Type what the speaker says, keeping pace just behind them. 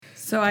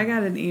So I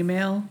got an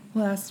email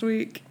last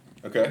week.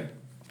 Okay.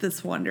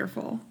 That's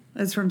wonderful.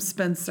 It's from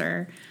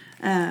Spencer.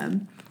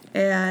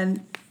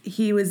 And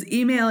he was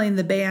emailing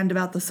the band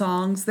about the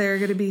songs they're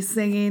going to be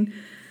singing.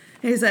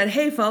 He said,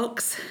 "Hey,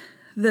 folks,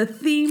 the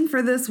theme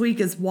for this week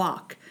is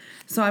Walk.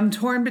 So I'm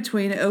torn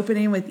between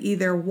opening with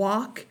either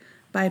Walk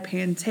by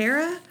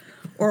Pantera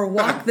or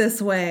Walk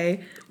This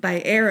Way by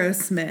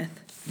Aerosmith.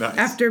 Nice.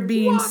 After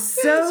being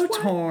so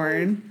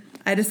torn,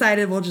 I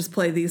decided we'll just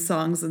play these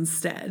songs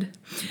instead."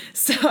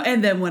 So,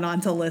 and then went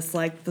on to list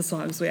like the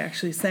songs we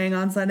actually sang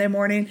on Sunday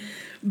morning.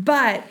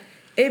 But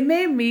it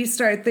made me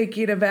start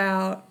thinking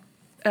about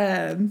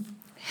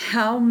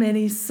how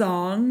many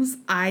songs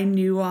I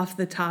knew off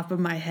the top of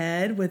my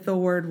head with the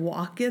word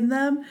walk in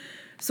them.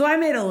 So I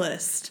made a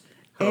list.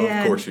 Oh,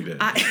 of course you did.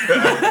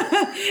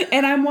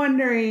 And I'm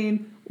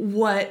wondering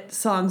what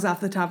songs off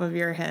the top of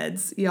your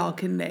heads y'all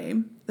can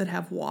name that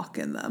have walk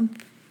in them.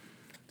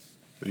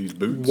 These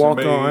boots Walk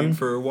are made On.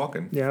 for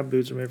walking. Yeah,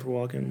 boots are made for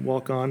walking.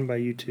 Walk On by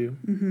U2.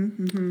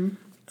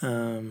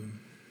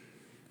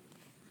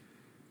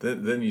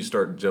 Then you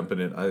start jumping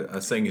in. I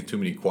sang in too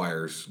many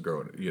choirs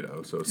growing,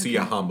 So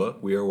Sia Hamba,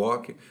 we are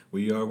walking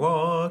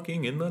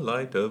in the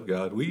light of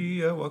God.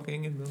 We are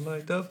walking in the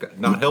light of God.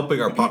 Not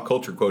helping our pop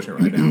culture quotient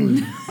right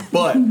now,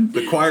 but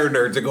the choir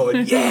nerds are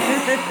going,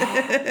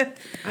 yeah,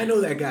 I know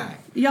that guy.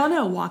 Y'all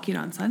know Walking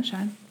on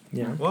Sunshine.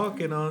 Yeah.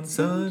 Walking on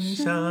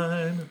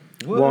sunshine.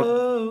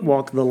 Whoa.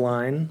 Walk the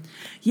Line.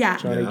 Yeah,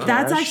 Johnny that's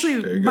Cash. There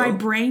actually, you my go.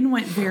 brain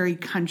went very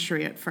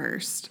country at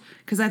first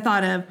because I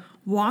thought of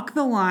Walk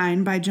the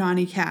Line by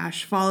Johnny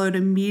Cash, followed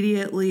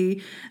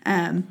immediately.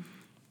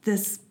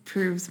 This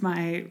proves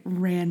my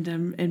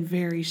random and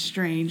very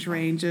strange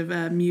range of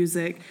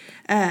music.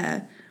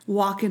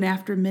 Walking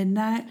After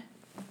Midnight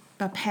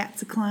by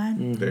Patsy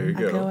Cline. There you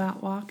I go. go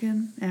out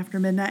walking after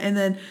midnight. And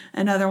then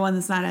another one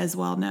that's not as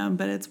well known,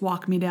 but it's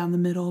Walk Me Down the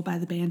Middle by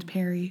the band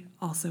Perry,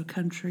 also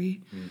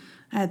country.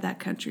 I had that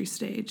country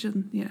stage,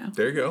 and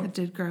There you go. I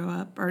did grow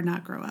up, or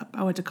not grow up.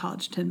 I went to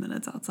college 10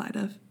 minutes outside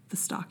of the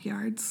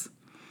stockyards.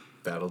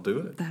 That'll do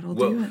it. That'll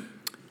do it.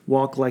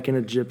 Walk Like an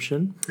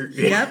Egyptian.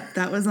 Yep,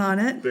 that was on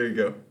it. There you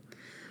go.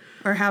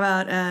 Or how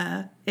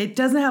about, it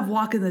doesn't have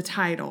walk in the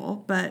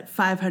title, but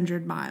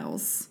 500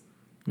 miles.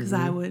 Because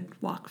I would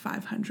walk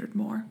 500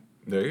 more.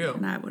 There you go.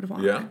 And I would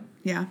walk. Yeah.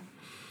 Yeah.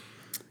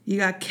 You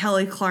got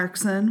Kelly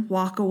Clarkson,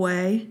 Walk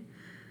Away.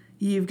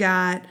 You've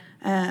got,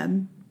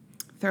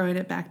 throwing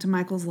it back to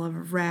Michael's love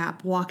of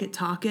rap, Walk It,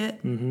 Talk It.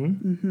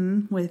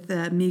 With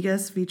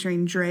Migas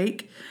featuring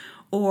Drake.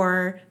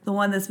 Or the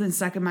one that's been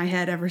stuck in my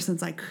head ever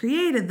since I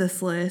created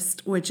this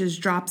list, which is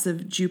Drops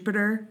of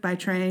Jupiter by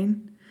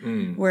Train.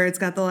 Where it's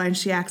got the line,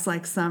 she acts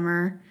like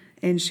summer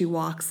and she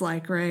walks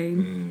like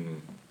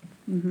rain.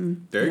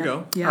 There you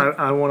go. Yeah.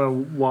 I want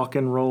to walk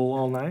and roll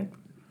all night.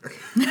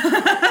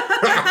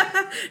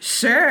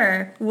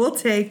 Sure. We'll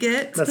take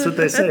it. That's what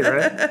they say,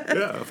 right?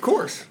 Yeah, of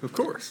course. Of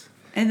course.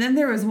 And then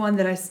there was one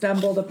that I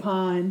stumbled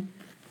upon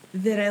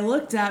that I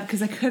looked up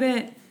because I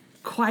couldn't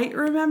quite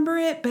remember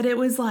it, but it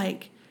was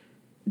like,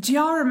 do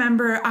y'all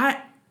remember?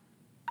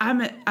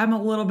 I'm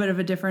a little bit of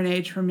a different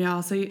age from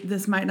y'all, so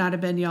this might not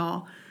have been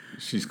y'all.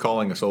 She's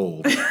calling us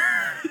old.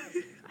 I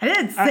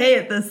didn't say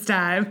it this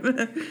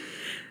time.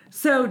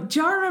 So, do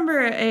y'all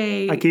remember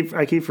I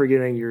keep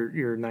forgetting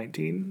you're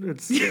 19.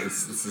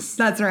 It's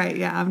That's right.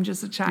 Yeah, I'm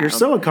just a child. You're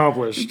so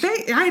accomplished.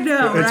 I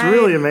know, It's right?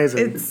 really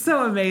amazing. It's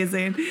so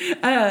amazing.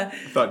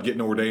 Thought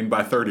getting ordained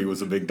by 30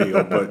 was a big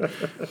deal, but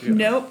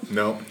Nope.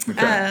 no.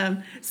 Okay.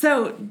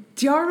 So,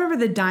 do y'all remember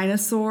the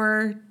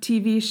dinosaur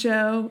TV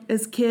show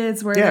as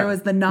kids where Yeah. there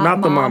was the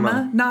Not the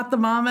Mama. Not the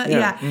Mama?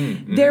 Yeah. Yeah.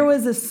 There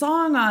was a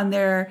song on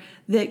there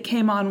that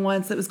came on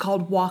once that was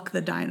called Walk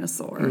the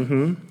Dinosaur.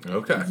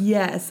 Okay.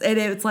 Yes. And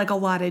it's like a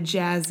lot of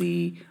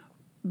jazzy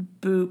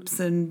boops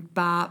and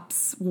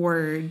bops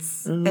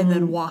words and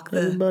then walk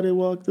the... Everybody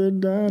walk the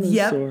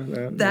dinosaur.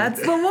 Yep. That's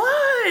the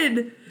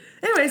one.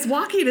 Anyways,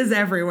 walking is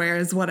everywhere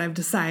is what I've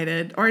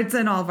decided. Or it's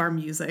in all of our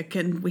music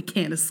and we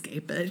can't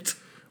escape it.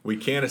 We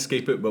can't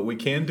escape it, but we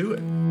can do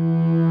it.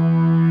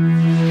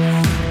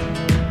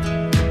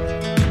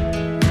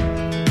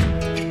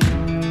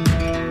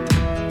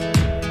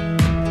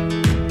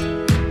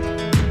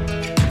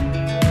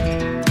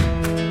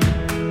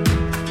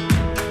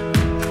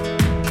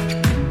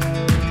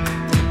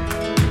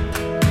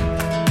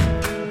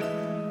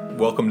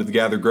 Welcome to the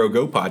Gather, Grow,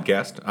 Go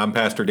podcast. I'm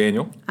Pastor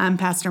Daniel. I'm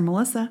Pastor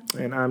Melissa.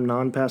 And I'm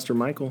non-Pastor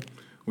Michael.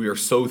 We are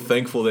so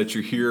thankful that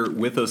you're here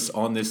with us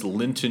on this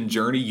Lenten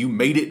journey. You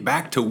made it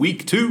back to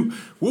week 2.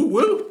 Woo,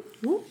 woo.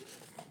 Woo.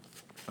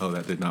 Oh,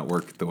 that did not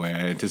work the way I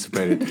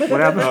anticipated.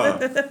 What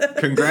happened?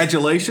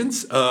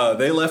 Congratulations.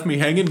 They left me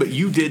hanging, but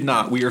you did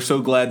not. We are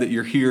so glad that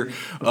you're here.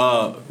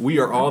 We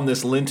are on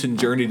this Lenten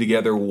journey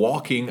together,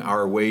 walking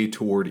our way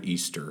toward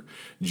Easter,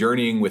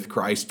 journeying with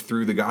Christ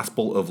through the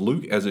Gospel of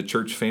Luke as a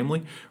church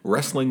family,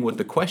 wrestling with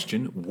the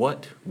question,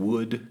 what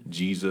would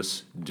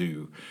Jesus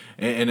do?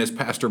 And as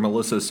Pastor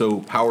Melissa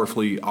so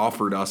powerfully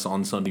offered us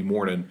on Sunday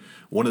morning,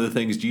 one of the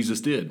things Jesus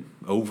did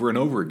over and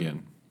over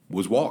again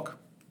was walk.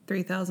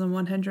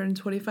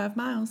 3,125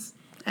 miles,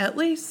 at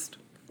least.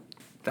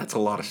 That's a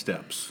lot of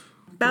steps.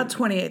 About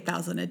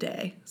 28,000 a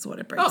day is what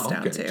it breaks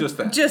down to. Just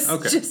that.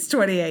 Just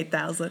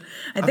 28,000.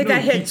 I think I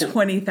hit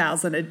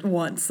 20,000 at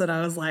once, and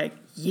I was like,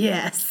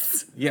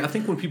 yes. Yeah, I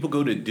think when people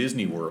go to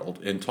Disney World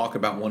and talk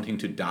about wanting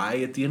to die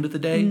at the end of the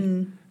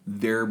day,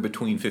 they're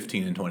between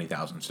 15 and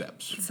 20,000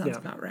 steps. Sounds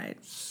about right.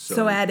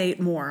 So add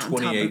 8 more on top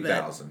of it.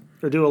 28,000.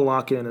 Or do a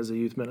lock-in as a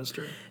youth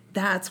minister.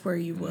 That's where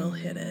you will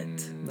hit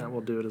it. That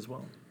will do it as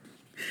well.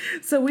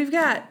 So we've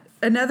got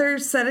another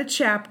set of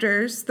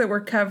chapters that we're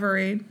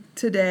covering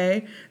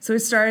today. So we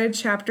started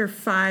chapter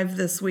 5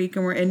 this week,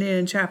 and we're ending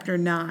in chapter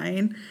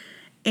 9.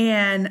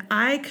 And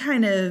I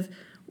kind of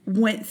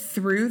went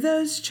through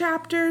those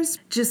chapters,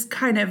 just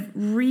kind of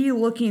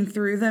re-looking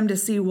through them to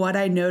see what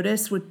I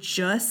noticed with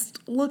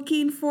just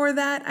looking for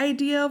that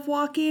idea of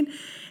walking.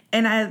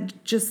 And I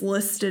just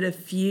listed a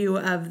few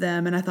of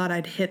them, and I thought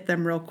I'd hit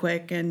them real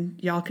quick, and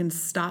y'all can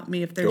stop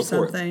me if there's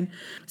something.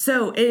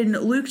 So in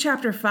Luke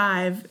chapter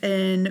 5,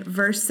 in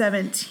verse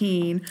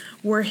 17,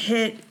 we're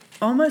hit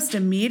almost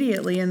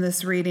immediately in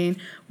this reading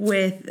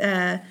with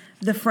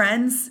the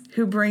friends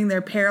who bring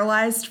their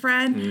paralyzed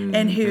friend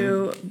and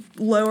who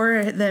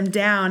lower them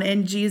down.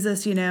 And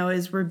Jesus,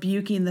 is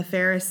rebuking the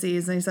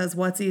Pharisees, and he says,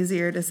 what's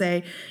easier to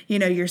say,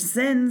 your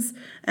sins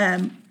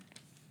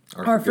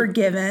are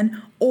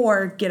forgiven,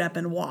 or get up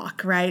and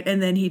walk, right?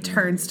 And then he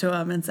turns to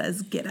him and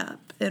says, get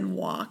up and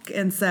walk.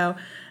 And so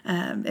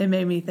it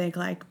made me think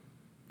like,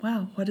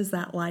 wow, what is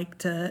that like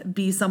to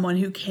be someone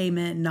who came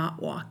in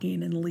not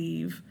walking and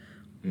leave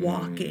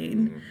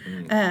walking?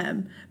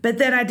 But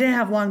then I didn't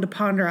have long to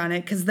ponder on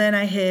it, because then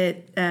I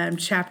hit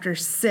chapter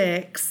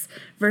 6,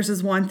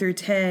 verses 1 through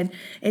 10.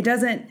 It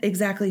doesn't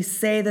exactly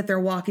say that they're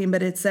walking,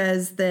 but it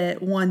says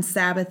that one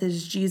Sabbath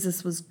as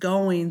Jesus was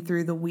going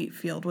through the wheat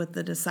field with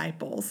the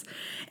disciples.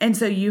 And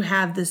so you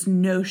have this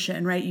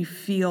notion, right? You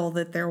feel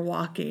that they're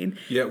walking.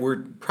 Yeah,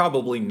 we're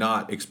probably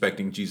not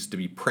expecting Jesus to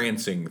be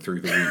prancing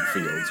through the wheat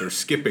fields or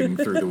skipping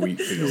through the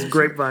wheat fields.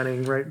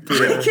 Grapevining right through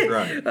there.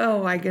 Right.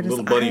 Oh, my goodness.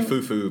 Little bunny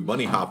foo-foo,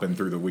 bunny hopping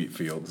through the wheat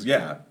fields.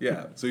 Yeah.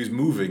 So he's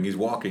moving, he's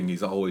walking,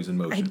 he's always in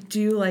motion. I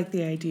do like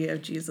the idea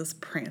of Jesus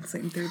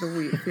prancing through the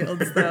wheat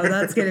fields, though.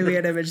 That's going to be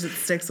an image that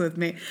sticks with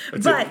me.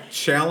 It's a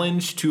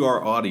challenge to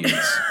our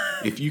audience.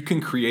 If you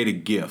can create a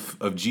GIF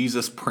of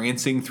Jesus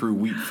prancing through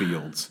wheat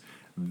fields,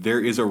 there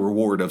is a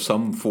reward of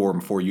some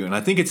form for you, and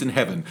I think it's in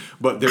heaven.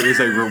 But there is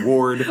a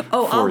reward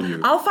for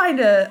you. I'll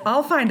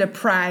find a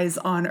prize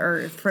on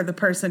earth for the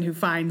person who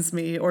finds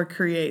me or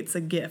creates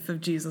a GIF of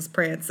Jesus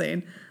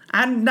prancing.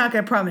 I'm not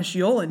going to promise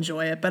you'll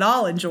enjoy it, but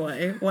I'll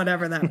enjoy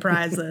whatever that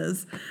prize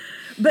is.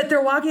 But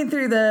they're walking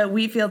through the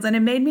wheat fields, and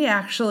it made me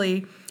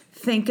actually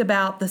think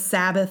about the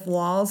Sabbath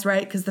laws,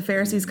 right? Because the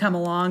Pharisees come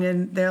along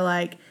and they're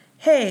like,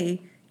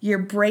 hey, you're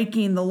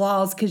breaking the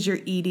laws because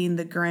you're eating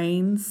the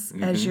grains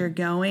as you're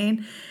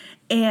going.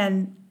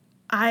 And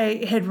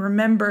I had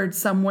remembered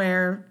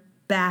somewhere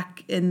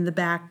back in the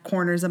back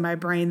corners of my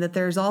brain that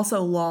there's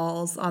also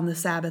laws on the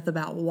Sabbath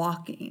about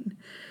walking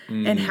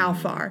and how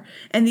far.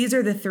 And these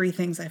are the 3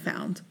 things I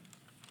found.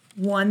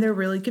 1, they're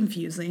really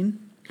confusing.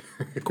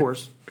 Of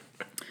course.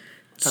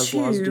 As 2,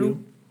 laws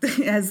do.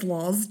 As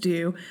laws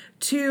do.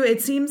 2, it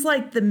seems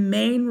like the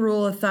main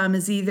rule of thumb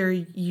is either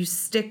you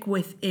stick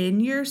within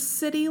your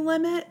city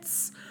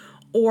limits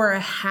or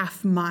a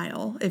half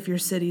mile if your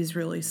city's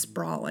really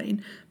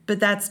sprawling. But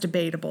that's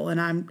debatable,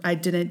 and I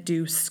didn't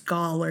do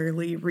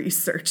scholarly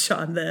research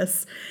on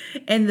this.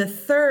 And the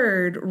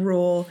 3rd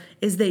rule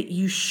is that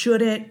you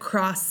shouldn't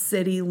cross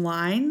city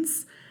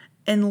lines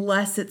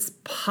unless it's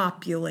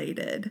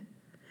populated.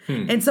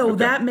 And so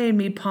that made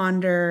me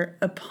ponder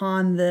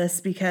upon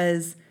this,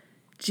 because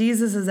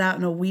Jesus is out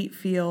in a wheat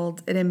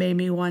field, and it made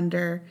me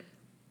wonder,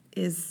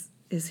 is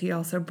he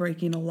also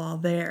breaking a law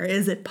there?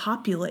 Is it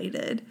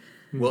populated?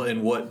 Well,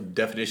 and what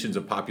definitions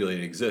of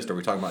populated exist? Are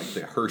we talking about like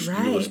the Hearst,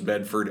 Euless,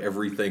 Bedford,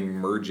 everything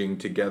merging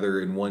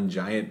together in one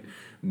giant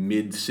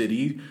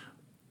mid-city?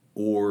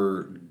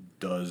 Or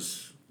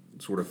does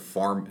sort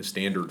of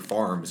standard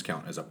farms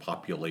count as a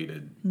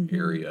populated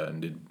area?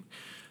 And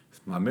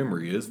my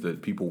memory is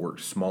that people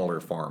worked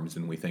smaller farms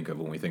than we think of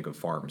when we think of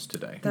farms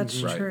today.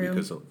 That's true.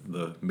 Because of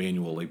the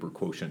manual labor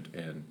quotient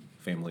and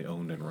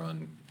family-owned and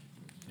run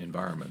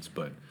environments.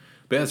 But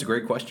that's a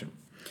great question.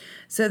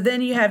 So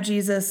then you have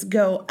Jesus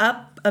go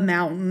up a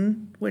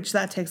mountain, which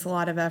that takes a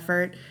lot of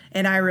effort.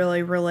 And I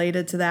really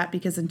related to that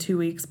because in 2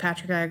 weeks,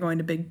 Patrick and I are going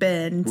to Big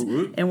Bend,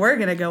 and we're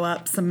going to go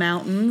up some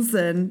mountains.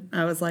 And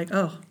I was like,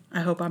 oh, I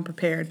hope I'm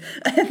prepared.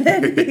 And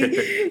then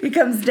he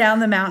comes down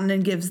the mountain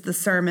and gives the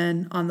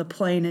sermon on the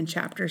plain in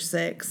chapter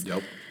 6.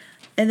 Yep.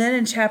 And then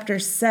in chapter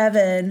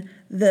 7,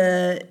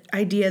 the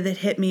idea that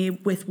hit me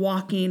with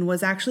walking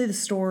was actually the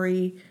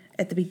story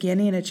at the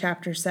beginning of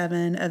chapter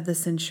 7 of the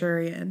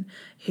centurion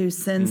who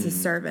sends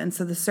his servants.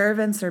 So the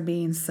servants are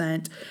being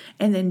sent,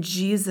 and then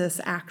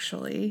Jesus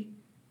actually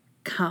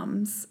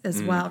comes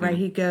as well, right?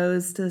 He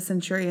goes to the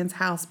centurion's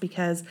house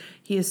because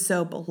he is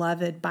so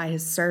beloved by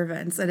his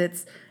servants, and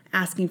it's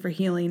asking for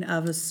healing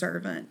of a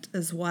servant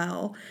as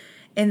well.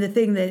 And the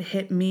thing that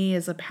hit me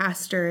as a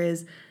pastor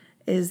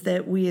is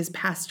that we as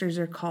pastors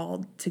are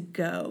called to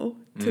go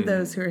to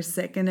those who are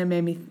sick. And it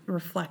made me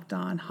reflect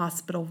on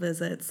hospital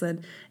visits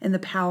and the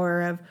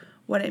power of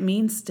what it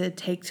means to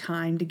take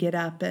time to get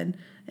up and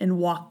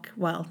walk,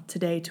 well,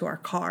 today to our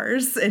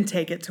cars and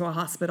take it to a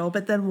hospital,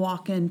 but then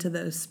walk into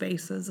those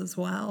spaces as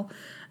well.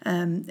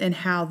 And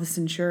how the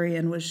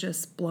centurion was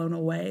just blown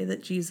away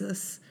that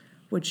Jesus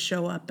would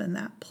show up in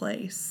that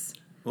place.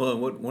 Well,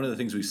 one of the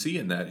things we see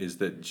in that is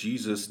that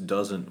Jesus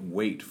doesn't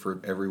wait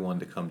for everyone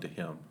to come to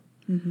him.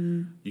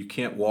 Mm-hmm. You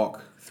can't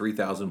walk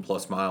 3,000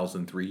 plus miles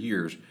in 3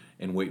 years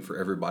and wait for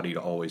everybody to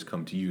always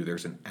come to you.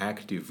 There's an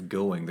active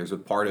going. There's a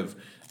part of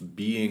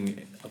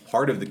being a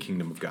part of the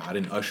kingdom of God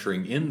and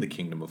ushering in the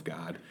kingdom of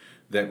God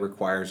that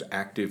requires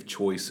active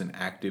choice and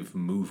active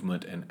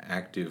movement and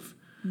active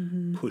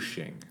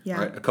pushing. Yeah.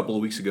 Right? A couple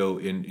of weeks ago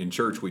in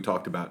church, we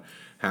talked about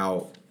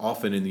how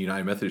often in the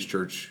United Methodist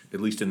Church,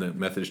 at least in the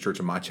Methodist Church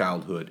of my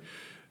childhood,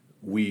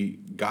 we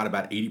got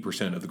about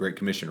 80% of the Great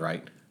Commission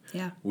right.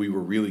 Yeah. We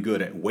were really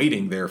good at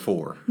waiting,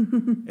 therefore,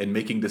 and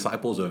making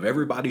disciples of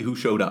everybody who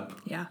showed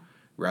up. Yeah.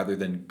 Rather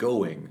than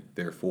going,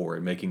 therefore,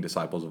 and making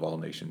disciples of all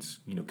nations,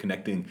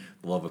 connecting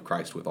the love of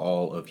Christ with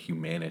all of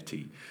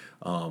humanity.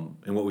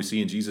 And what we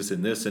see in Jesus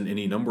in this and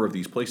any number of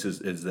these places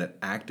is that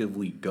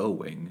actively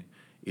going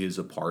is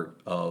a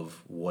part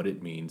of what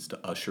it means to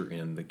usher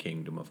in the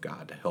kingdom of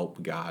God, to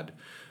help God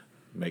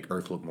make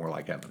earth look more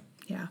like heaven.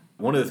 Yeah.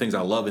 One of the things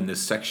I love in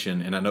this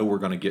section, and I know we're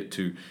going to get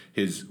to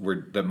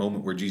that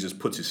moment where Jesus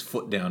puts his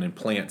foot down and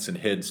plants and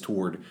heads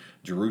toward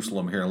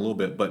Jerusalem here in a little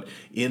bit, but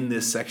in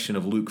this section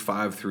of Luke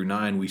 5 through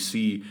 9, we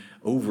see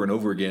over and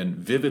over again,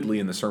 vividly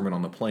in the Sermon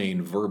on the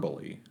Plain,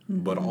 verbally,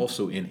 but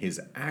also in his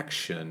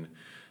action,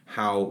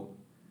 how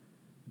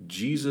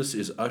Jesus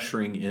is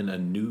ushering in a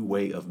new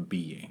way of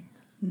being.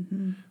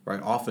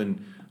 Right?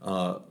 Often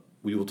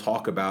we will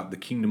talk about the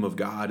kingdom of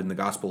God in the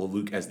Gospel of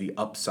Luke as the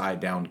upside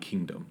down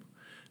kingdom.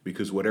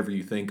 Because whatever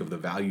you think of the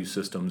value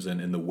systems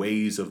and the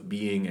ways of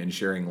being and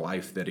sharing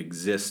life that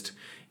exist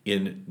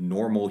in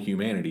normal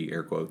humanity,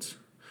 air quotes,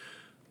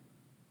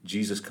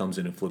 Jesus comes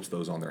in and flips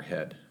those on their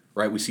head.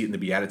 Right? We see it in the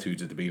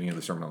Beatitudes at the beginning of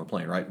the Sermon on the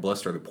Plain, right?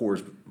 Blessed are the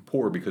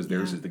poor because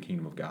theirs is the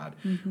kingdom of God.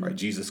 Right?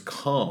 Jesus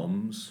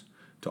comes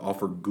to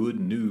offer good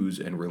news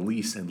and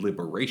release and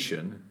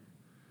liberation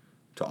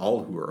to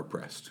all who are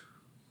oppressed,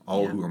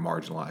 all who are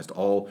marginalized,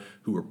 all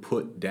who are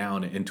put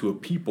down, and to a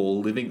people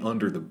living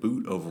under the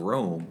boot of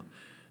Rome.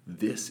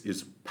 This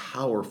is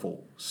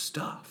powerful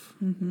stuff,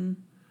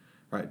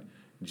 right?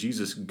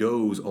 Jesus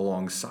goes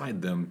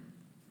alongside them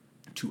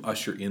to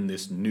usher in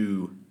this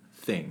new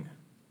thing.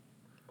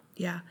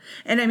 Yeah.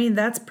 And I mean,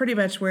 that's pretty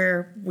much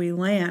where we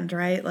land,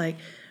 right? Like,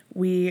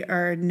 we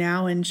are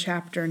now in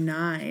chapter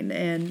 9,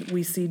 and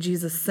we see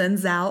Jesus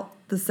sends out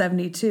the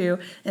 72,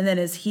 and then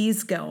as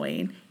he's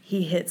going,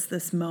 he hits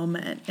this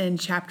moment in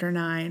chapter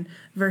 9,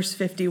 verse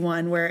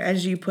 51, where,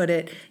 as you put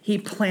it, he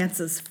plants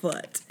his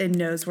foot and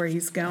knows where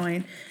he's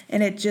going.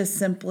 And it just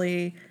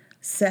simply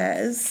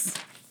says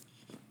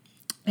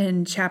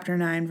in chapter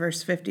 9,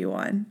 verse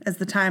 51, as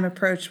the time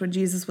approached when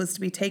Jesus was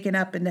to be taken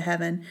up into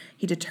heaven,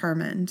 he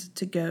determined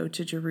to go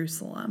to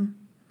Jerusalem.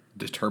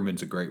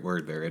 Determine's a great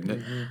word there, isn't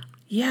it?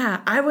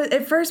 Yeah, I was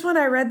at first when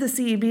I read the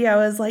CEB, I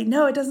was like,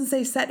 no, it doesn't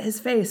say set his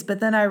face. But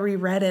then I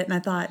reread it and I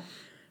thought,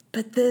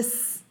 but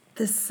this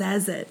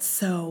says it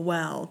so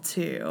well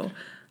too.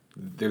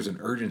 There's an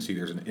urgency,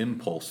 there's an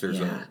impulse, there's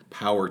a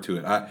power to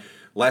it.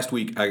 Last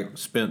week, I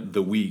spent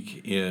the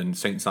week in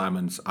St.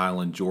 Simon's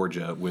Island,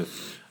 Georgia,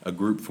 with a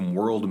group from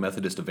World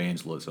Methodist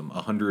Evangelism,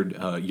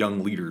 100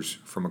 young leaders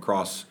from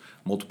across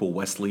multiple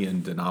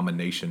Wesleyan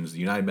denominations, the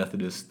United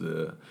Methodist,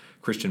 the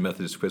Christian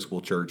Methodist Episcopal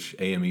Church,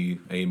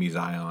 AME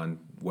Zion,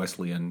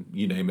 Wesleyan,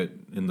 you name it,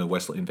 in the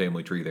Wesleyan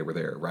family tree, they were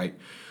there, right?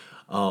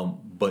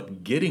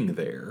 But getting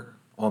there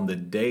on the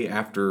day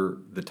after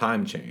the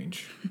time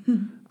change,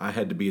 I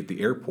had to be at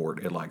the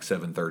airport at like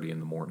 7:30 in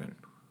the morning.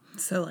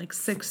 So like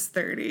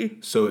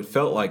 6:30. So it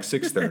felt like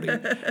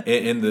 6:30.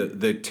 and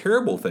the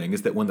terrible thing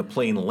is that when the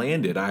plane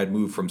landed, I had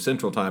moved from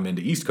Central Time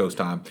into East Coast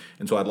Time,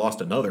 and so I'd lost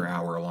another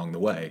hour along the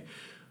way.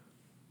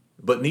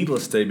 But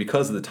needless to say,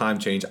 because of the time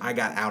change, I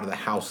got out of the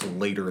house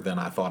later than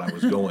I thought I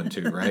was going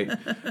to, right?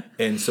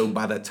 And so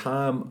by the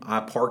time I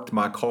parked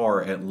my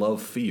car at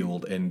Love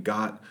Field and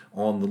got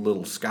on the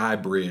little sky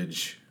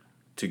bridge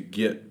to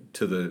get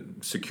to the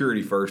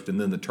security first and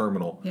then the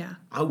terminal,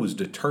 I was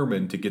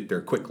determined to get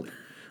there quickly,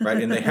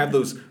 right? And they have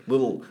those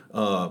little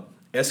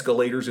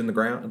escalators in the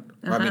ground.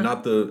 I mean,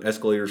 not the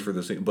escalators for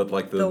the, but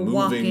like the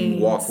moving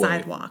walkway.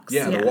 Sidewalks.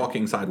 Yeah, the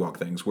walking sidewalk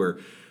things where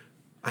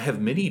I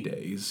have many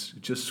days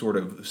just sort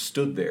of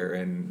stood there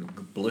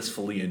and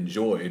blissfully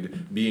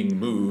enjoyed being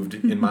moved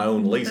in my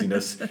own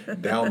laziness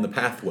down the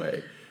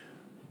pathway.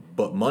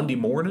 But Monday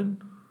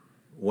morning,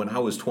 when I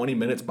was 20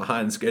 minutes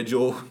behind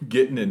schedule,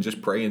 getting and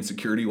just praying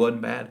security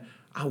wasn't bad,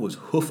 I was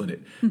hoofing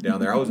it down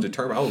there. I was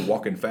determined. I was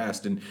walking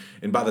fast. And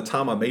by the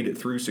time I made it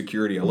through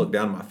security, I looked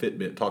down at my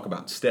Fitbit, talk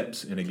about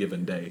steps in a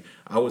given day.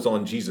 I was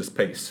on Jesus'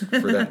 pace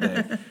for that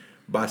day.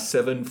 By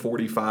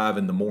 7:45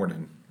 in the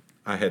morning,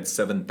 I had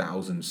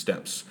 7,000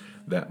 steps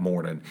that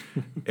morning.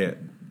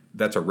 And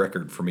that's a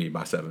record for me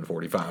by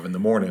 7:45 in the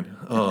morning.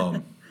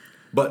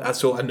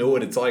 So I know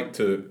what it's like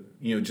to,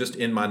 just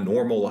in my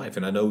normal life,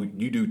 and I know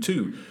you do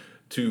too,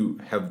 to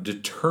have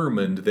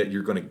determined that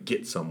you're going to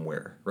get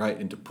somewhere, right?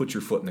 And to put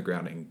your foot in the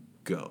ground and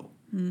go.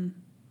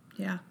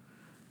 Yeah.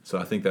 So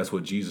I think that's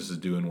what Jesus is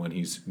doing when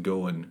he's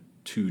going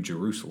to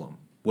Jerusalem.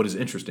 What is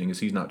interesting is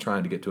he's not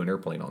trying to get to an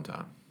airplane on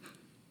time.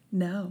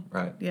 No.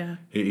 Right? Yeah.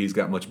 He's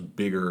got much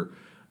bigger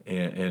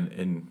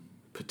and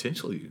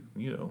potentially,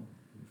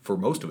 for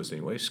most of us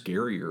anyway,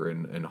 scarier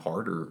and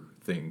harder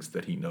things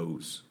that he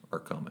knows are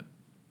coming.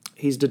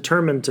 He's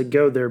determined to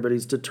go there, but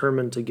he's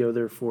determined to go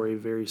there for a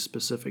very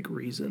specific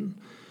reason.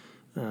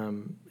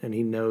 And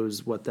he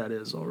knows what that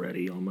is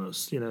already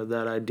almost.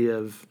 That idea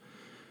of,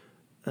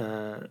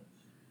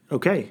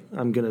 okay,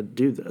 I'm going to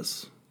do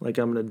this. Like,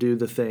 I'm going to do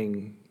the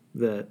thing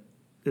that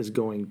is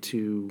going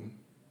to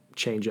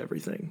change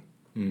everything.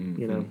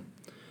 Mm-hmm.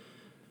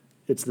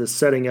 It's the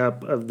setting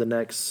up of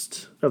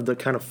the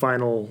kind of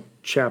final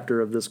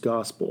chapter of this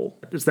gospel.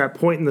 It's that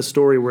point in the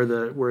story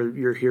where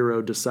your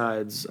hero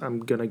decides, I'm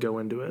going to go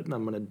into it and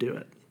I'm going to do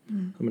it.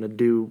 I'm going to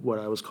do what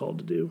I was called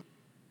to do.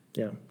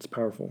 Yeah, it's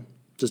powerful.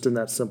 Just in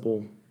that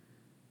simple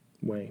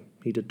way.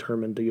 He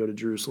determined to go to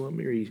Jerusalem,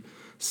 or he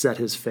set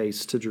his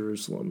face to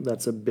Jerusalem.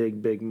 That's a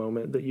big, big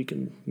moment that you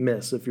can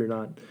miss if you're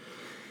not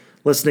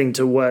listening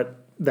to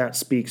what that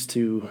speaks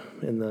to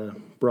in the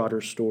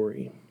broader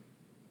story.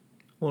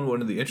 Well,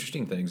 one of the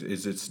interesting things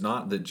is it's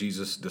not that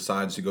Jesus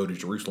decides to go to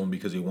Jerusalem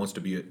because he wants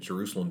to be at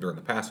Jerusalem during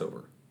the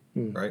Passover,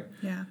 right?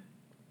 Yeah.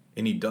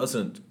 And he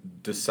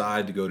doesn't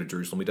decide to go to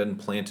Jerusalem. He doesn't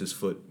plant his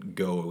foot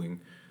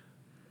going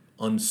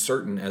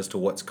uncertain as to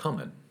what's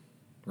coming,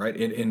 right?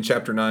 In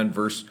chapter 9,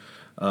 verse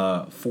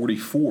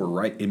 44,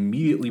 right,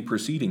 immediately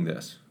preceding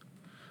this,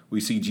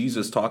 we see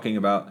Jesus talking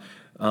about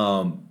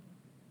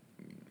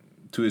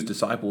to his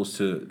disciples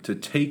to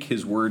take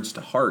his words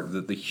to heart,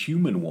 that the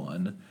human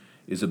one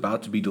is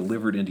about to be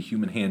delivered into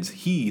human hands.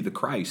 He, the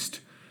Christ,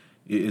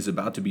 is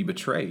about to be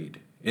betrayed.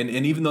 And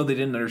even though they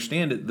didn't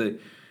understand it,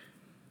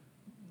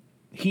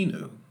 he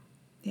knew.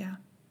 Yeah.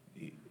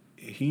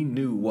 He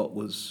knew what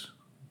was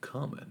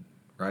coming,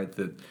 right?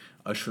 That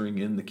ushering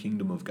in the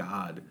kingdom of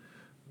God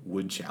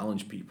would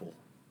challenge people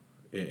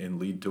and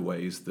lead to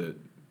ways that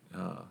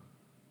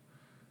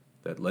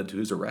led to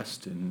his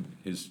arrest and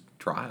his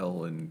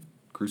trial and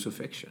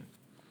crucifixion.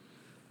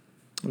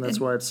 And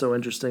that's why it's so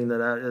interesting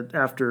that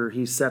after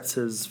he sets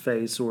his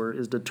face or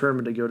is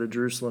determined to go to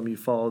Jerusalem, you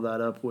follow that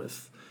up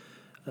with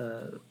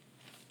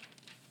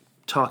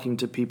talking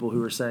to people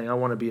who are saying, I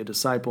want to be a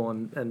disciple,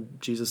 and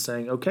Jesus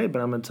saying, okay,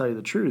 but I'm going to tell you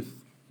the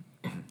truth.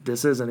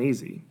 This isn't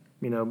easy.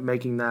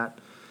 Making that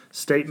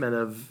statement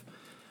of,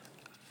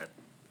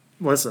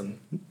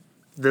 listen,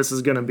 this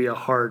is going to be a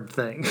hard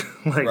thing.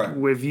 Right.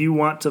 If you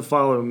want to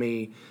follow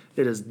me,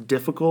 it is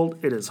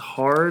difficult. It is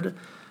hard.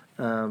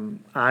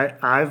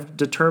 I've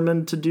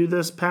determined to do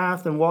this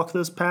path and walk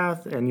this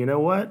path, and you know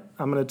what?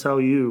 I'm going to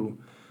tell you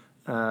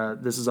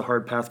this is a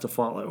hard path to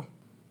follow.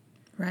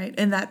 Right.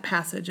 In that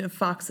passage of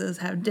foxes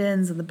have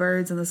dens and the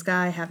birds in the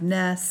sky have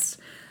nests,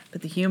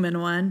 but the human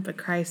one, but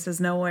Christ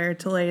has nowhere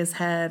to lay his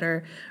head,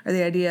 or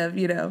the idea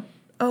of,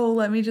 oh,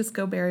 let me just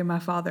go bury my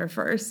father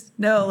first.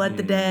 No, let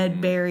the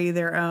dead bury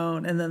their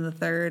own. And then the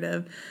third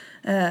of,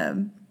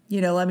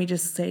 let me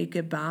just say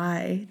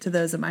goodbye to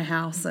those in my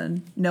house,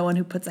 and no one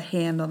who puts a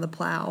hand on the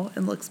plow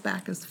and looks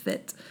back is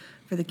fit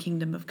for the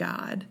kingdom of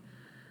God.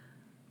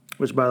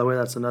 Which, by the way,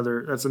 that's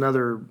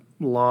another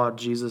law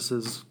Jesus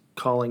is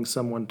calling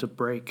someone to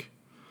break.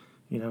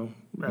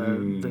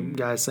 The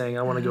guy saying,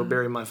 I want to go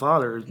bury my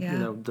father.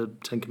 Yeah. The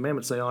Ten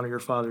Commandments say, honor your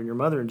father and your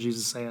mother. And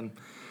Jesus saying,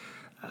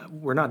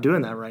 we're not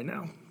doing that right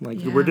now.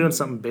 We're doing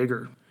something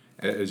bigger.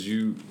 As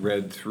you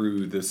read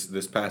through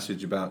this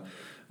passage about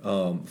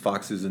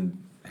foxes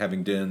and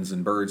having dens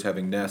and birds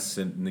having nests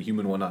and the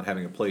human one not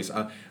having a place,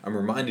 I'm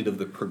reminded of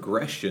the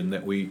progression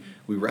that we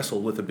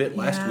wrestled with a bit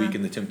last week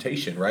in the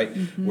temptation, right?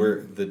 Mm-hmm.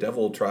 Where the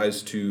devil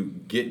tries to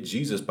get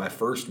Jesus by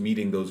first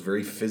meeting those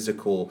very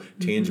physical,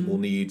 tangible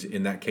needs,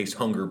 in that case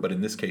hunger, but in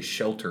this case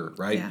shelter,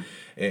 right? Yeah.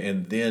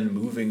 And then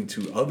moving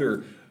to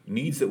other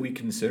needs that we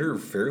consider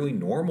fairly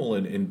normal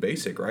and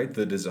basic, right?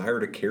 The desire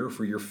to care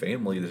for your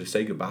family, to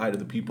say goodbye to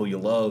the people you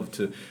love,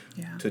 to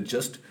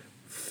just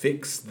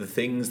fix the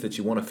things that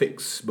you want to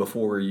fix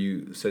before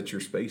you set your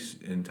space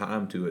and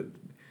time to it,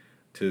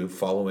 to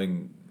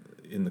following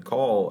in the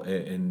call.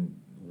 And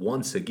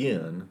once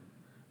again,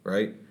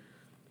 right,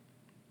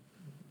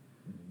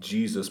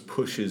 Jesus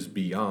pushes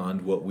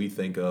beyond what we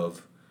think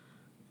of,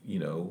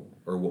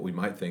 or what we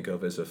might think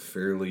of as a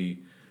fairly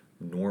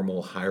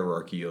normal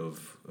hierarchy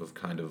of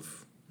kind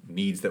of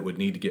needs that would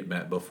need to get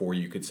met before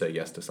you could say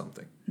yes to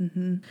something.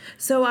 Mm-hmm.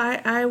 So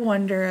I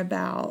wonder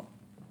about,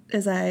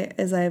 as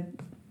I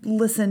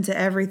listen to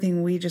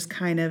everything we just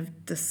kind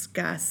of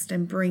discussed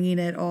and bringing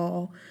it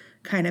all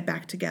kind of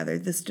back together,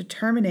 this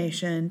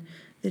determination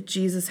that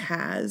Jesus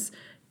has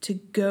to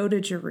go to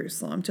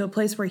Jerusalem, to a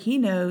place where he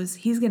knows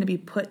he's going to be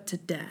put to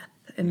death,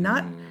 and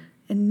not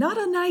and not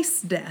a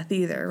nice death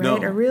either,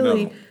 right? No, A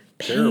really no.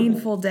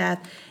 painful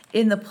death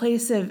in the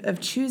place of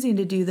choosing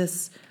to do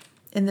this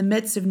in the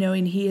midst of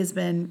knowing he has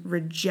been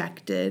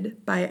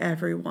rejected by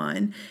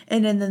everyone,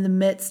 and in the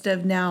midst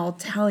of now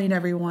telling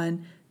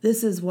everyone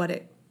this is what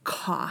it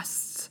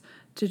costs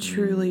to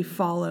truly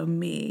follow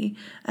me.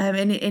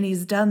 And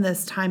he's done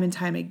this time and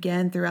time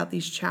again throughout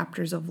these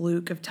chapters of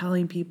Luke, of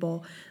telling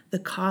people the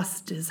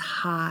cost is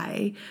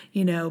high,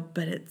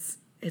 but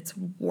it's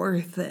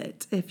worth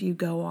it if you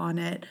go on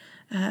it.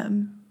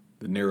 The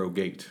narrow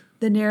gate.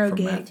 The narrow from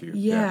gate. Matthew.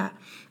 Yeah.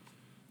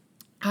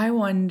 I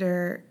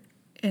wonder,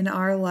 in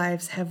our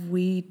lives, have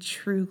we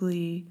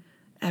truly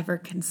ever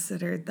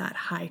considered that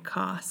high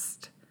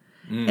cost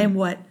and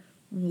what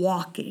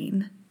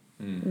walking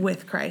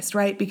with Christ,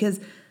 right? Because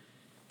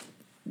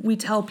we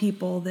tell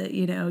people that,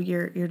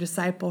 your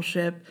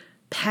discipleship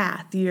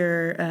path,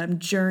 your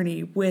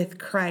journey with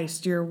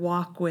Christ, your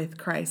walk with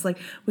Christ. Like,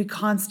 we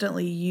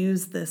constantly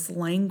use this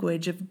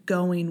language of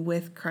going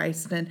with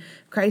Christ, and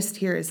Christ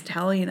here is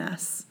telling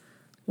us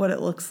what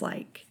it looks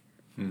like.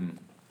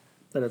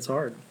 That it's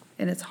hard.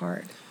 And it's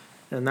hard.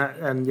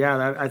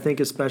 I think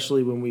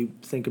especially when we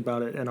think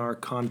about it in our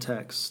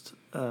context,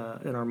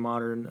 in our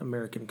modern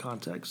American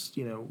context,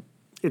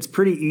 it's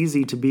pretty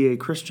easy to be a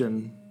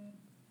Christian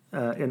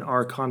in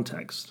our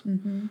context,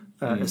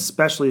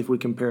 especially if we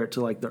compare it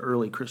to like the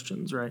early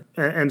Christians, right?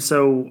 And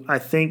so I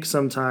think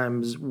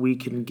sometimes we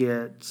can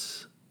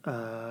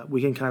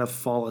kind of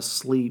fall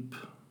asleep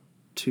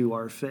to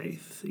our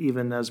faith,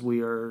 even as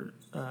we are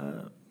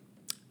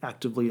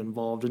actively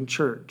involved in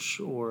church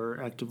or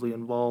actively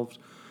involved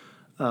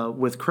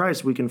with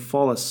Christ. We can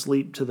fall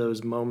asleep to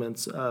those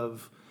moments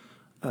of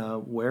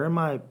where am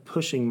I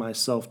pushing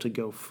myself to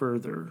go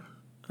further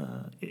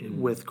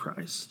with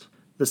Christ?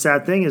 The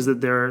sad thing is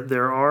that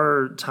there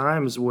are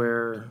times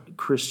where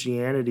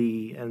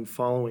Christianity and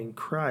following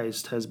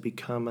Christ has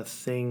become a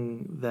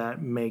thing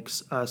that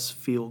makes us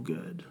feel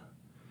good.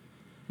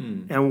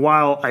 And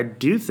while I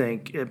do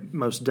think it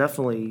most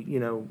definitely,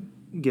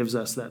 gives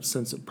us that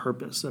sense of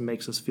purpose and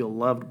makes us feel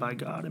loved by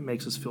God, it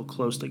makes us feel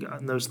close to God,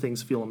 and those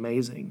things feel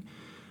amazing,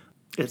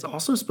 it's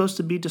also supposed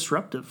to be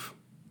disruptive.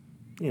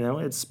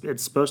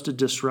 It's supposed to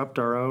disrupt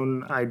our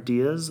own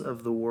ideas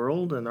of the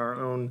world and our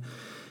own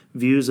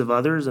views of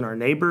others and our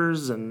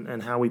neighbors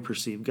and how we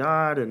perceive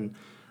God. And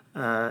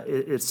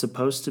it's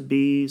supposed to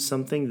be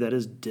something that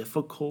is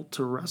difficult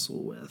to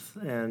wrestle with.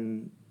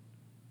 And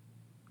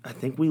I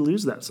think we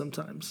lose that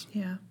sometimes.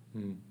 Yeah.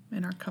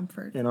 In our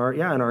comfort. In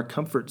our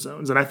comfort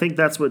zones. And I think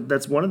that's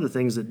one of the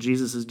things that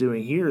Jesus is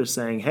doing here, is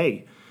saying,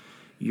 hey,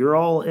 you're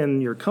all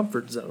in your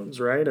comfort zones,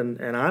 right?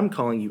 And I'm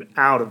calling you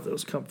out of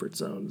those comfort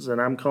zones.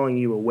 And I'm calling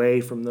you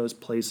away from those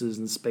places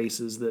and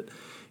spaces that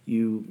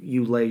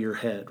you lay your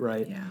head,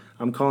 right? Yeah.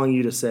 I'm calling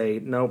you to say,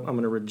 nope, I'm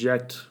going to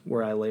reject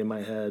where I lay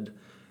my head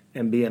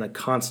and be in a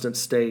constant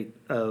state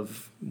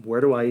of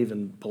where do I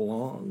even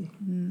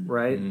belong,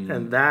 right?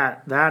 And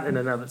that in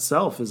and of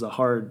itself is a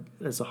hard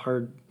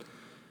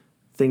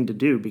thing to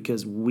do,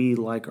 because we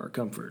like our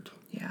comfort.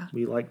 Yeah.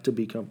 We like to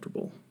be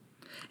comfortable.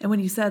 And when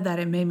you said that,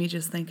 it made me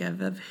just think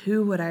of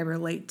who would I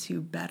relate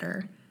to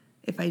better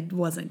if I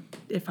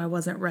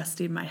wasn't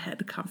resting my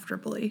head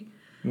comfortably.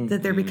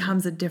 That there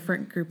becomes a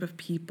different group of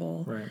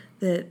people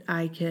that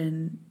I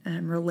can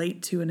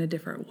relate to in a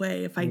different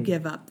way if I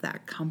give up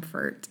that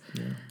comfort.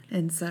 Yeah.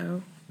 And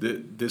so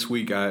this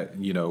week I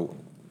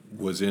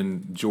was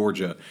in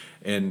Georgia,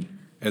 and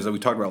as we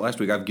talked about last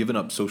week, I've given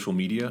up social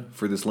media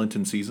for this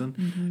Lenten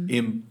season,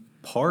 in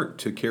part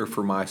to care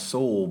for my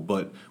soul.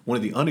 But one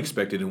of the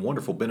unexpected and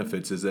wonderful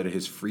benefits is that it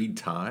has freed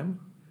time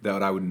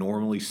that I would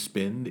normally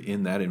spend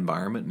in that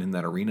environment and in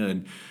that arena.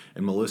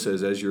 And Melissa,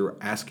 as you're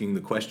asking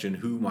the question,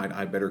 who might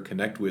I better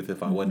connect with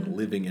if I wasn't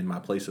living in my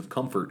place of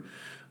comfort?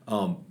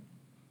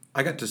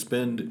 I got to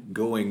spend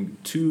going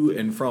to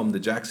and from the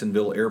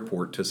Jacksonville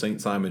airport to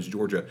St. Simons,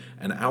 Georgia,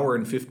 an hour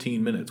and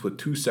 15 minutes with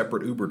 2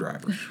 separate Uber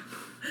drivers.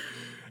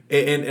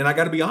 And I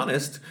got to be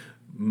honest,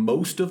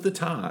 most of the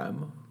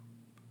time,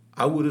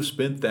 I would have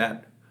spent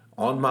that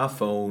on my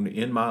phone,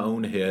 in my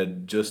own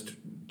head, just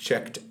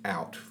checked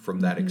out from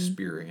that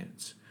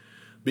experience.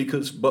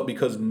 Because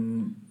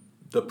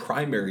the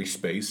primary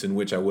space in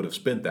which I would have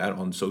spent that,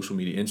 on social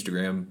media,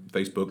 Instagram,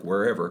 Facebook,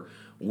 wherever,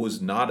 was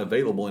not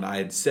available. And I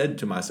had said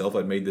to myself,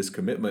 I'd made this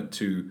commitment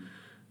to,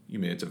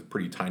 it's a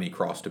pretty tiny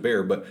cross to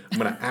bear, but I'm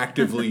going to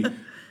actively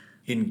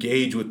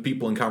engage with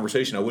people in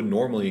conversation I wouldn't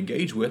normally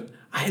engage with.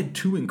 I had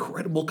 2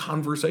 incredible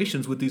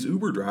conversations with these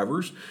Uber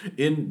drivers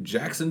in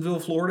Jacksonville,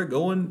 Florida,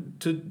 going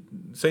to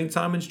St.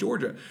 Simons,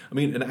 Georgia.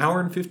 An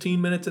hour and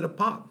 15 minutes at a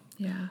pop.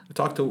 Yeah. I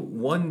talked to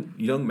one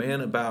young man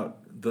about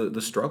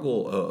the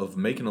struggle of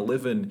making a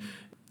living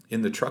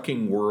in the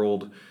trucking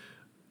world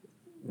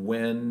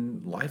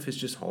when life is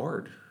just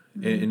hard.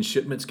 And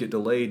shipments get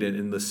delayed,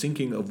 and the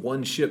sinking of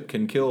one ship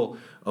can kill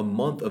a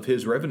month of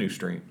his revenue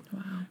stream.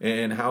 Wow.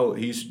 And how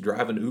he's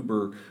driving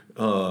Uber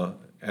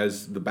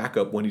as the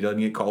backup when he doesn't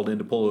get called in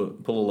to pull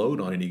a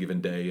load on any given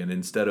day. And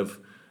instead of,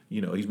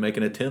 he's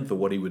making 1/10 of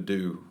what he would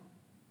do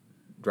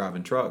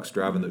driving trucks,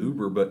 driving the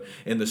Uber,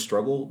 and the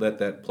struggle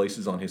that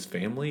places on his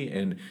family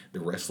and the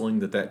wrestling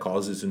that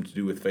causes him to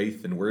do with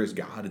faith, and where is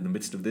God in the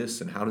midst of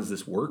this, and how does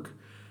this work?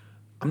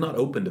 I'm not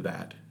open to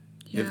that.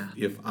 Yeah.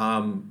 If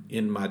I'm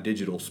in my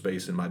digital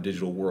space, in my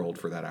digital world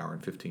for that hour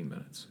and 15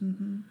 minutes.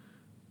 Mm-hmm.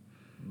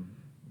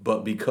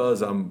 But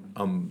because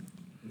I'm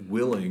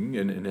willing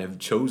and have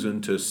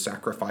chosen to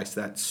sacrifice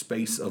that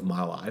space of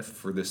my life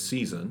for this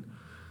season,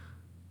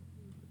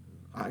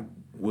 I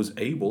was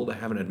able to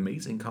have an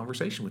amazing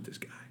conversation with this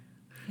guy.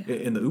 Yeah.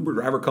 And the Uber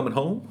driver coming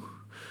home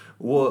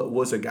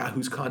was a guy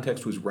whose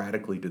context was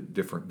radically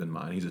different than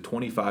mine. He's a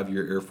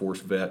 25-year Air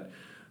Force vet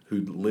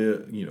who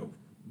lived,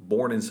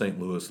 born in St.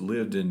 Louis,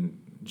 lived in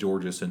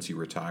Georgia since he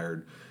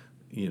retired,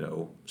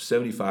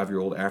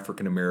 75-year-old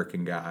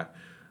African-American guy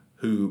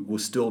who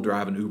was still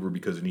driving Uber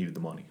because he needed the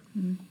money.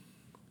 Mm-hmm.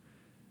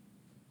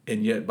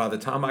 And yet, by the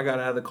time I got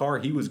out of the car,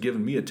 he was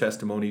giving me a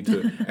testimony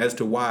as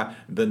to why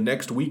the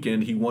next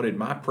weekend he wanted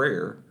my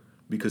prayer,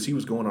 because he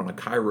was going on a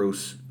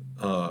Kairos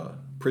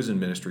prison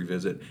ministry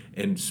visit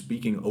and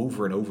speaking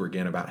over and over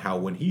again about how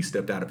when he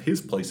stepped out of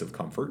his place of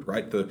comfort,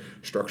 right, the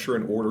structure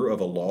and order of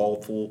a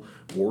lawful,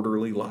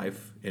 orderly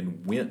life,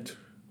 and went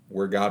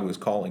where God was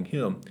calling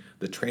him,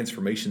 the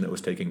transformation that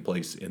was taking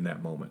place in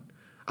that moment.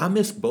 I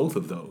miss both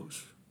of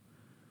those.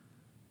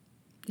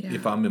 Yeah.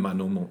 If I'm in my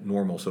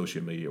normal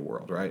social media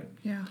world, right?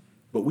 Yeah.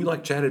 But we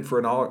chatted for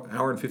an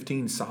hour and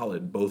 15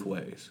 solid both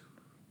ways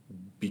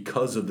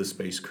because of the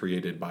space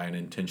created by an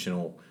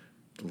intentional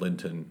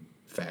Lenten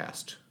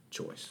fast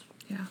choice.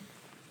 Yeah.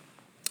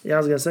 Yeah, I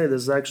was going to say,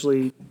 this is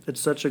actually, it's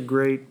such a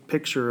great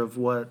picture of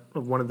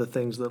one of the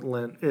things that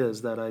Lent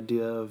is, that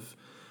idea of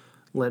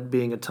Lent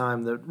being a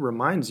time that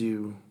reminds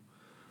you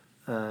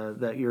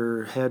that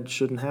your head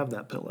shouldn't have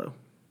that pillow,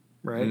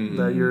 right? Mm-hmm.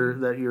 That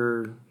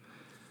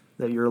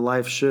your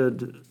life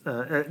should,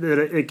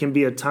 it can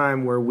be a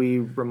time where we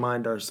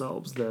remind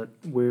ourselves that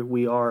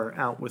we are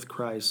out with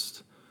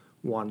Christ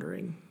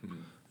wandering, mm-hmm.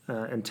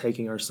 And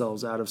taking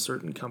ourselves out of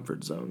certain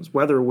comfort zones.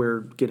 Whether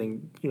we're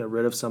getting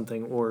rid of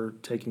something or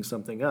taking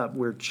something up,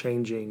 we're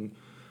changing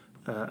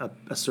a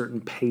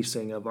certain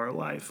pacing of our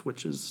life,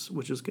 which is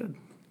good.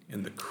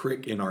 And the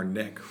crick in our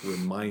neck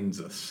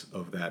reminds us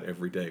of that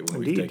every day when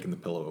Indeed. We've taken the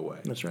pillow away.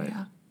 That's right.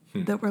 Yeah.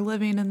 That we're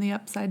living in the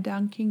upside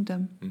down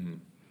kingdom. Mm-hmm.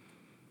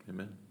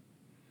 Amen.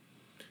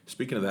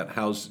 Speaking of that,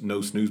 how's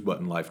no snooze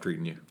button life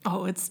treating you?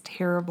 Oh, it's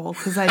terrible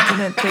because I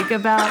didn't think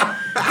about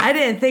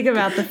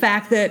the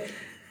fact that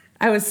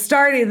I was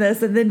starting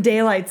this and then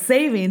daylight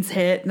savings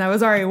hit and I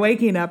was already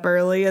waking up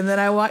early and then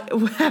I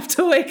have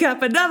to wake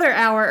up another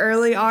hour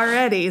early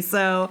already.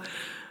 So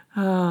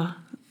I'm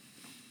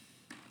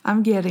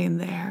getting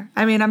there.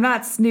 I mean, I'm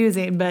not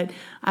snoozing, but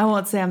I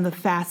won't say I'm the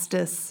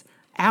fastest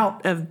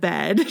out of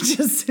bed.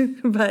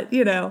 But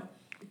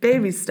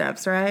baby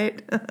steps,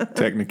 right?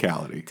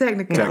 Technicality.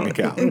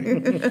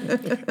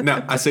 Technicality.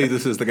 Now, I say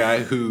this as the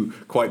guy who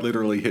quite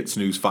literally hit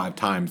snooze 5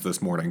 times this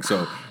morning.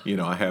 So,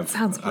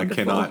 I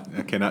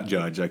cannot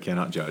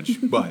judge.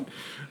 But,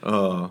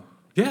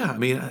 yeah, I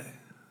mean,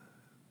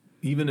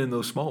 even in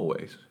those small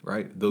ways,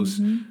 right? Those,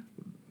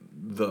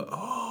 mm-hmm.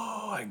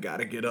 I got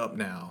to get up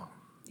now.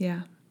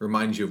 Yeah.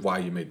 Reminds you of why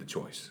you made the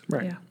choice.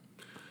 Right. Yeah.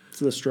 It's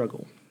the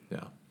struggle.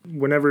 Yeah.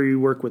 Whenever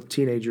you work with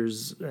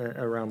teenagers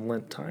around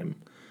Lent time,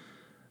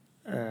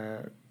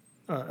 a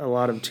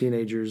lot of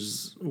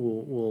teenagers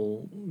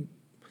will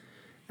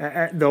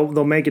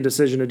they'll make a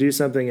decision to do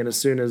something, and as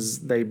soon as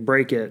they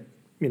break it,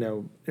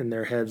 in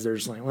their heads they're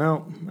just like,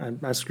 well,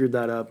 I screwed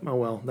that up. Oh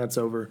well, that's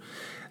over.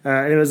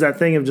 And it was that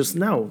thing of just,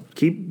 no,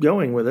 keep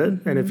going with it.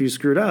 Mm-hmm. And if you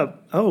screwed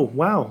up, oh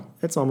wow,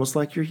 it's almost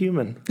like you're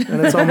human,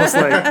 and it's almost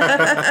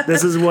like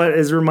this is what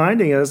is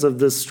reminding us of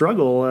this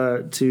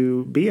struggle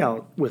to be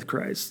out with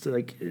Christ.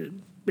 Like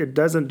it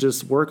doesn't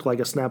just work like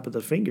a snap of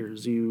the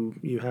fingers.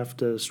 You have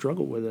to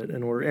struggle with it,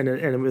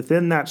 and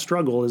within that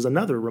struggle is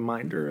another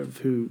reminder of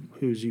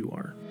whose you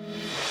are.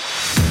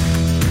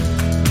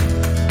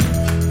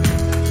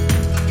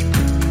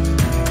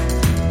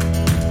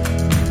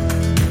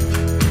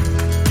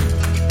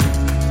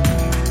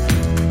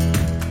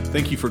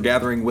 Thank you for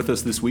gathering with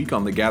us this week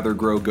on the Gather,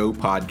 Grow, Go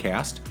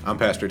podcast. I'm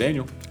Pastor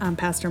Daniel. I'm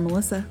Pastor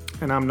Melissa.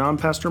 And I'm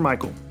non-Pastor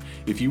Michael.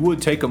 If you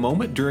would take a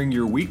moment during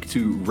your week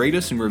to rate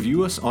us and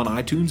review us on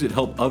iTunes, it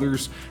helps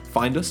others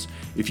find us.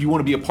 If you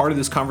want to be a part of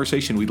this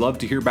conversation, we'd love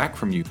to hear back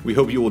from you. We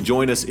hope you will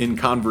join us in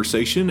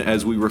conversation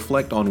as we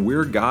reflect on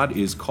where God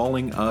is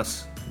calling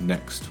us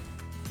next.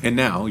 And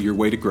now, your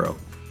way to grow.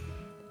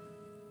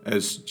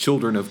 As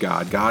children of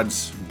God,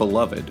 God's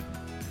beloved,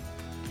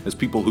 as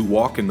people who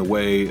walk in the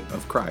way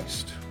of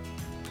Christ,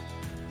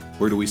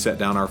 where do we set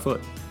down our foot?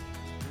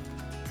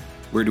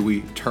 Where do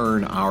we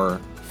turn our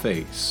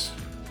face?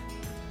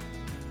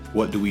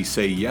 What do we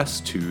say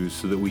yes to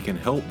so that we can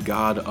help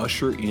God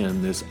usher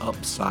in this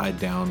upside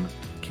down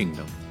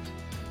kingdom?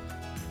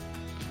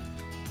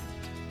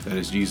 That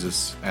is,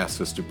 Jesus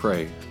asks us to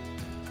pray.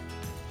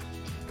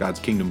 God's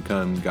kingdom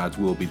come, God's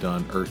will be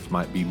done, earth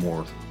might be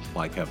more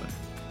like heaven.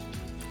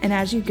 And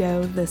as you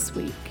go this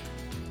week,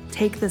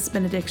 take this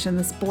benediction,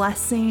 this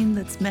blessing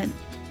that's meant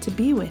to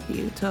be with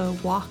you, to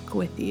walk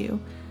with you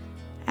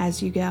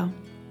as you go.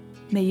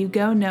 May you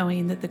go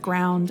knowing that the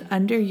ground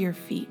under your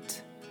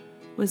feet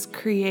was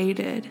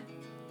created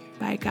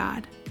by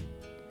God.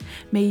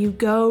 May you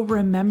go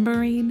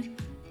remembering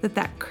that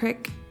that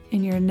crick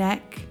in your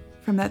neck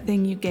from that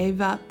thing you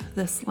gave up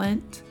this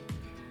Lent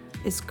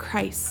is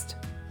Christ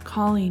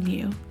calling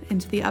you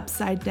into the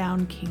upside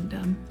down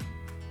kingdom.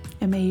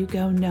 And may you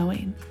go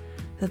knowing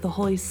that the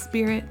Holy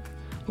Spirit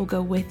will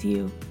go with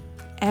you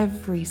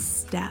every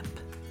step,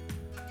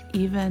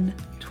 even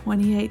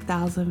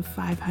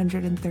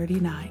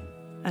 28,539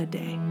 a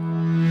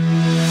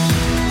day.